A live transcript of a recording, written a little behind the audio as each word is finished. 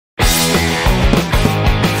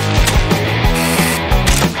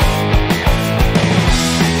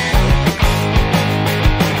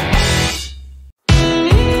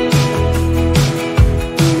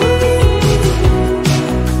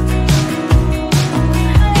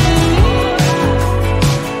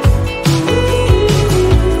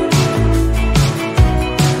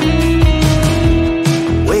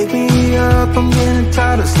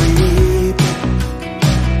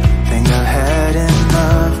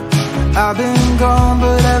I've been gone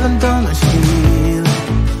but haven't done much healing.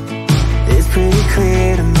 It's pretty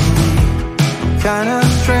clear to me, kinda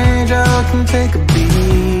strange how I can take a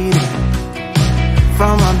beating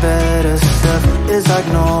from my better self. It's like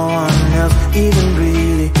no one else even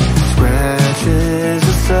really scratches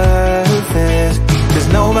the surface. 'Cause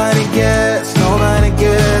nobody gets me.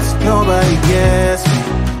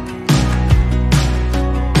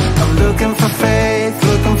 I'm looking for faith,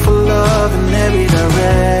 looking for love in every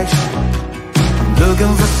direction. I'm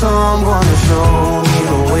looking for someone to show me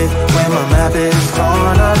the way when my map is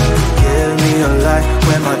torn up. Give me a light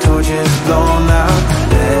when my torch is blown out.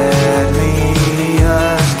 Let me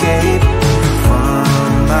escape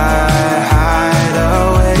from my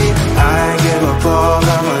hideaway. I give up all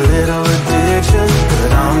of my little addictions,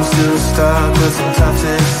 but I'm still stuck with some tough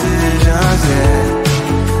decisions, yeah.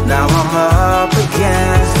 Now I'm up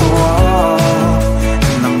against the wall,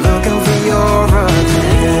 and I'm looking for your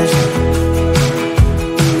attention.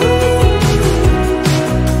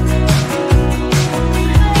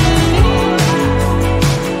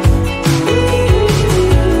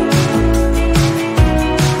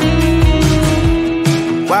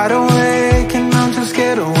 Wide awake and I'm just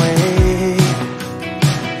scared away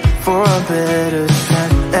for a better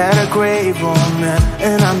chance at a great romance,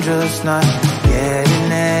 and I'm just not getting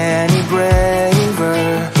any braver.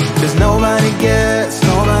 'Cause nobody gets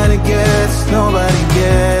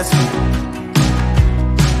me.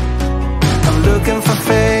 I'm looking for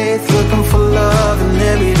faith, looking for love in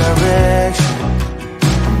every direction.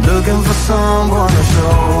 I'm looking for someone to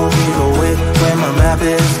show me the way when my map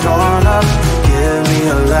is torn up. Give me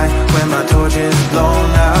a light when my torch is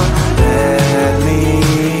blown out. Let me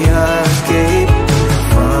escape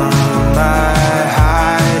from my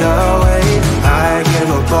hideaway. I give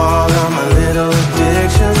up all of my little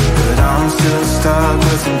addictions, but I'm still stuck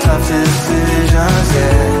with some tough decisions,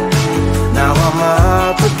 yeah. Now I'm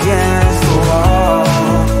up against the wall,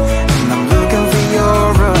 and I'm looking for your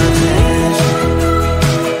attention.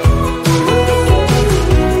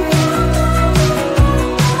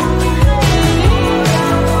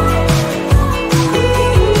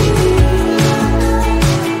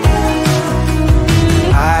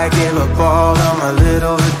 I give up all of my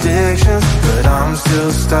little addictions, but I'm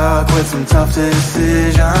still stuck with some tough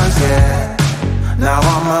decisions, yeah. Now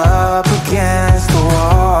I'm up against the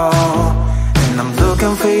wall, and I'm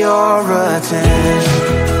looking for your attention.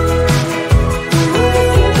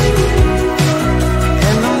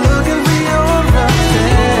 And I'm looking for your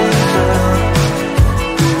attention.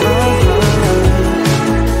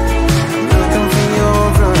 Looking for your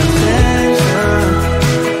attention.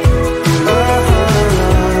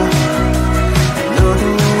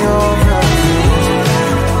 Looking for your attention.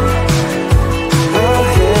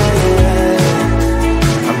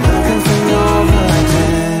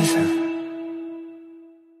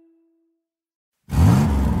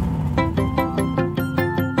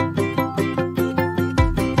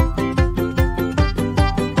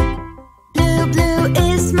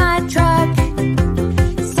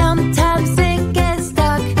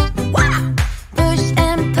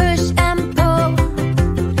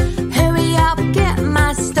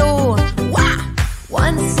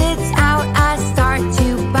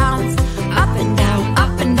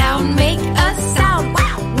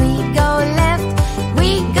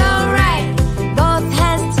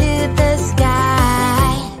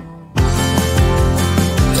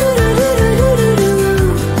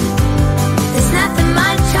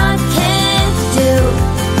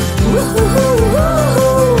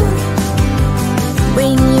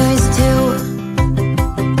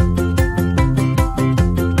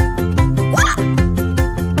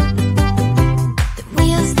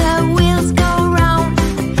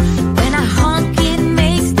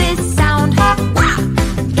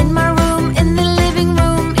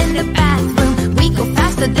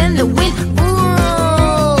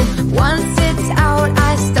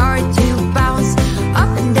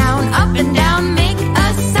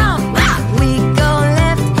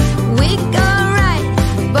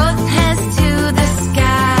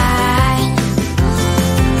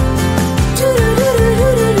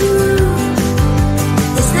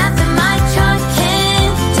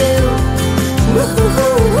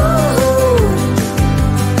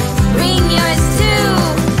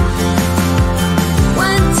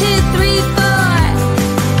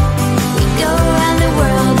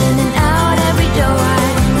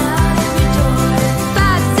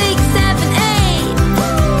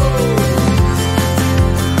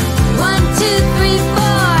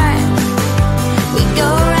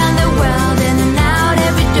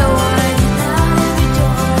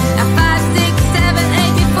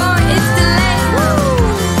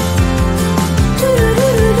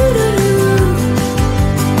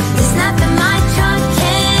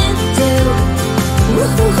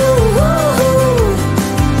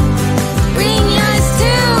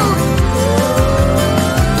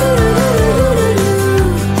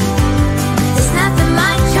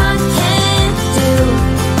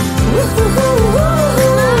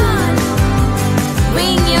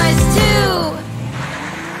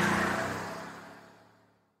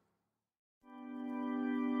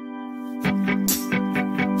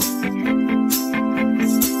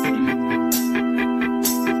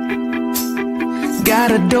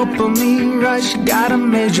 got a dopamine rush, got a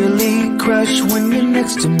major league crush when you're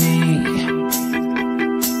next to me.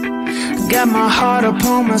 Got my heart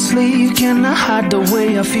upon my sleeve, can I hide the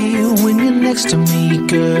way I feel when you're next to me,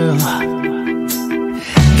 girl?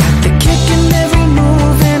 Got the kick in every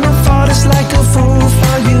move and I fall just like a fool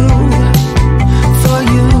for you, for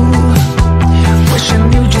you. Wish I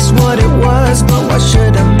knew just what it was, but why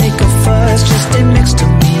should I make a fuss? Just stay next to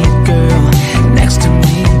me, girl, next to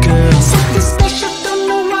me, girl. Something special, don't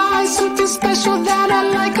know why, something special that I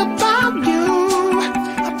like about you,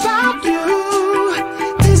 about you.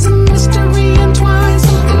 There's a mystery entwined,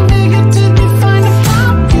 something bigger to define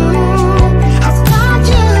about you, about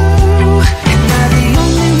you. And you're the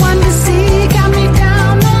only one to see, got me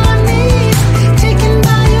down on my knees, taken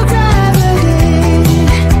by your gravity.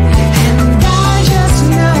 And I just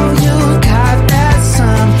know you got that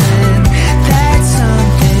something,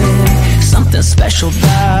 something special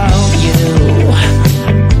about you.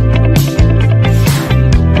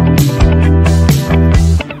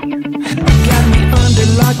 Got me under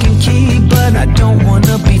lock and key, but I don't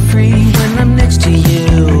wanna be free when I'm next to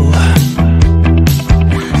you.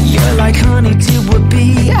 You're like honey to a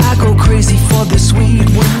bee, I go crazy for the sweet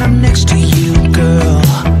when I'm next to you, girl.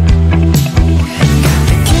 Got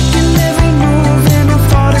the kick in every move and I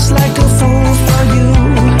fall just like a fool for you,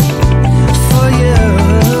 for you.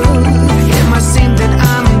 It might seem that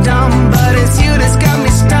I'm dumb, but it's you that's got me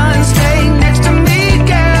stunned. Stay next to me,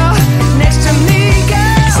 girl, next to me,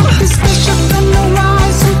 girl. Something special, don't know why,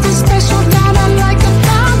 something special that I like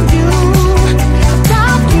about you,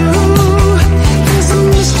 about you. There's a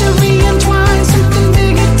mystery entwined, something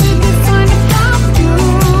bigger to define about you,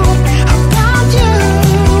 about you.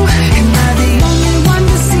 And you're the only one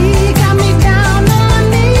to see, got me down on my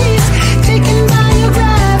knees, taken by your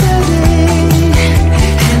gravity.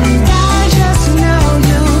 And I just know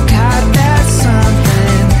you got that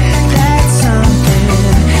something,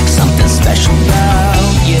 something special about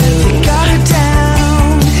you. You got it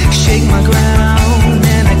down, shake my ground,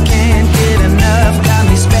 and I can't get enough, got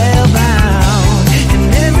me spellbound. And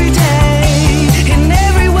every day, in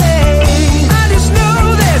every way, I just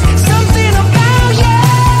know there's something about you.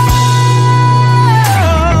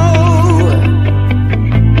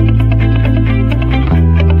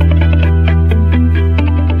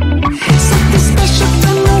 Something special,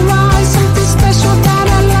 don't know why, something special that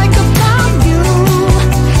I like about you,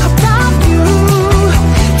 about you.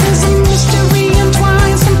 There's a mystery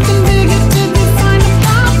entwined, something bigger to define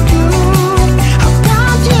about you,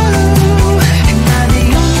 about you. And you're the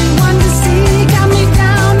only one to see, got me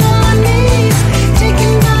down on my knees,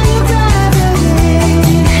 taken by your gravity.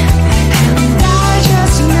 And I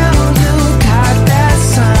just know you got that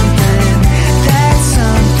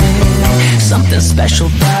something special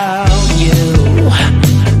about you.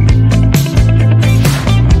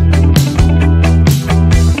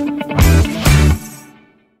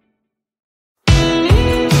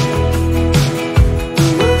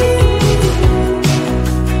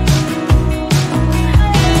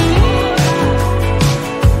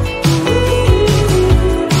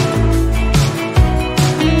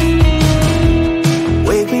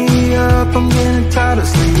 Wake me up, I'm getting tired of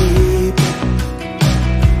sleeping.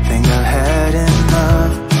 Think I've had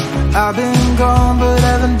enough. I've been gone, but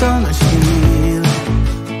haven't done much healing.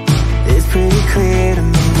 It's pretty clear to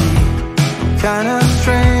me, kinda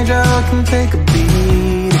strange how I can take a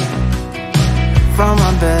beating from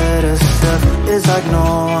my better self. It's like no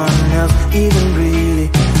one else even really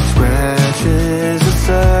scratches the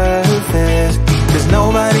surface. 'Cause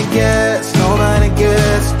nobody gets, nobody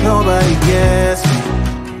gets, nobody gets me.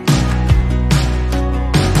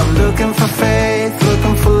 I'm looking for faith,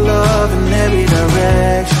 looking for love in every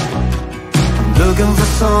direction. I'm looking for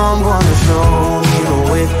someone to show me the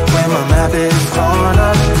way when my map is torn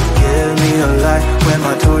up. Give me a light when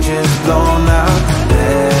my torch is blown out.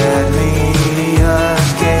 Let me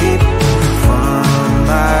escape from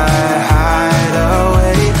my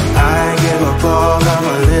hideaway. I give up all of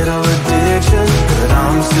my little addictions, but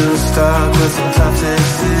I'm still stuck with some tough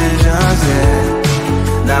decisions,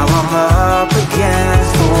 yeah. Now I'm up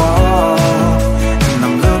against the wall, and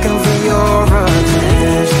I'm looking for your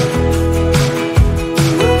attention.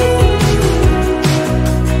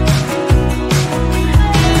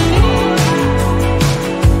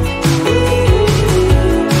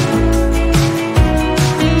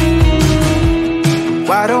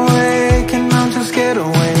 Wide awake and I'm just scared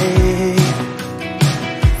away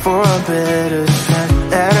for a better chance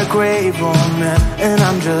at a great romance, and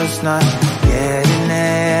I'm just not getting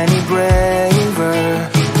any braver.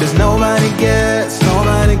 'Cause nobody gets,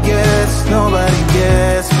 nobody gets, nobody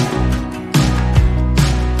gets me.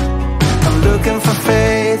 I'm looking for faith.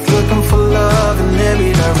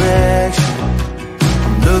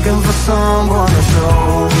 someone to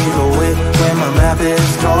show me the way when my map is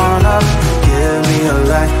torn up. Give me a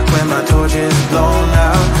light when my torch is blown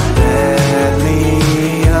out. Let me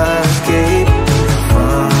escape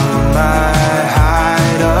from my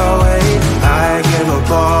hideaway. I give up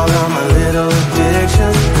all of my little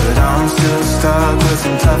addictions, but I'm still stuck with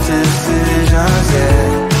some tough decisions, yeah.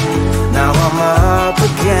 Now I'm up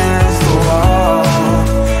against the wall,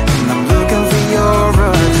 and I'm looking for your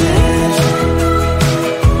attention.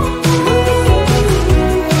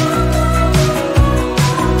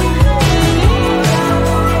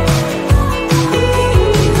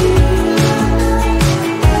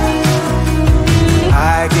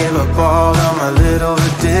 I give up all of my little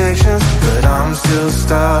addictions, but I'm still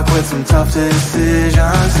stuck with some tough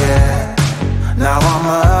decisions, yeah. Now I'm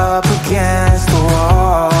up against the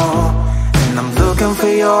wall, and I'm looking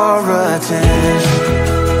for your attention.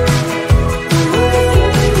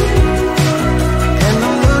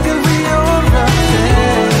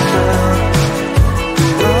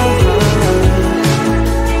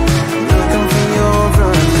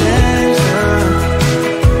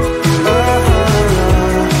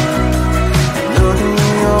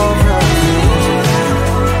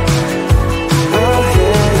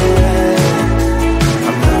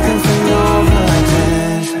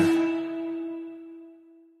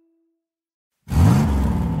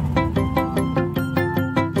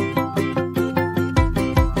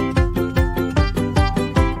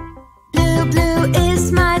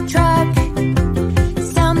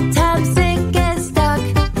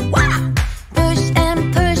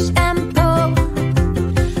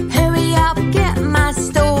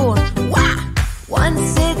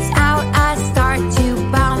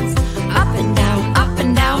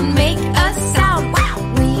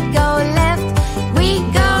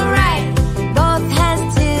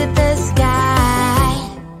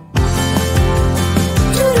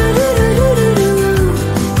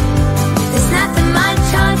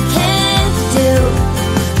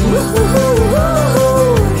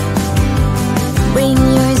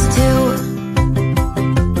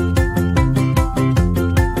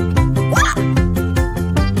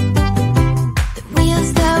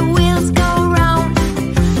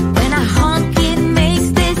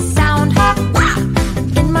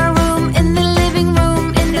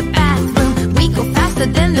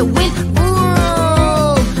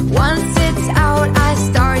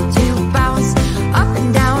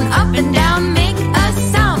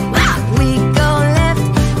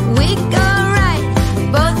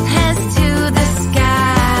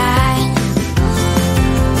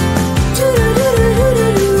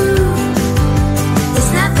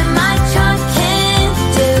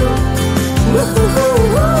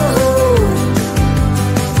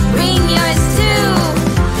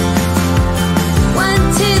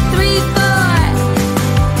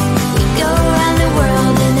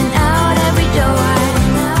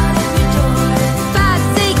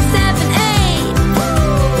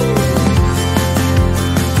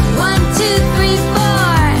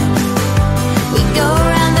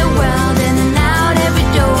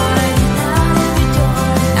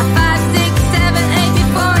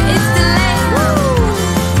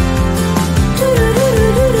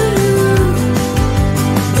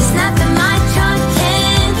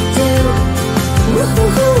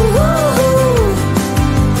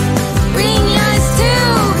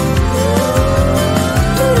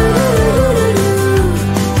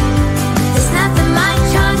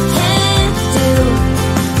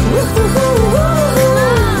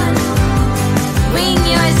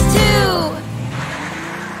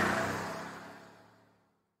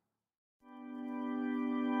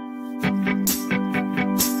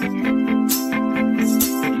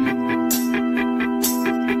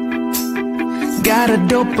 Got a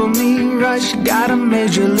dopamine rush, got a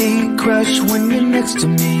major league crush when you're next to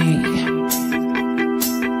me.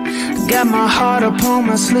 Got my heart upon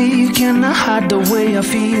my sleeve, can I hide the way I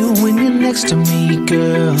feel when you're next to me,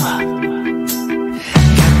 girl?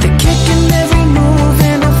 Got the kick in every move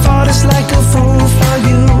and I fought us like a fool for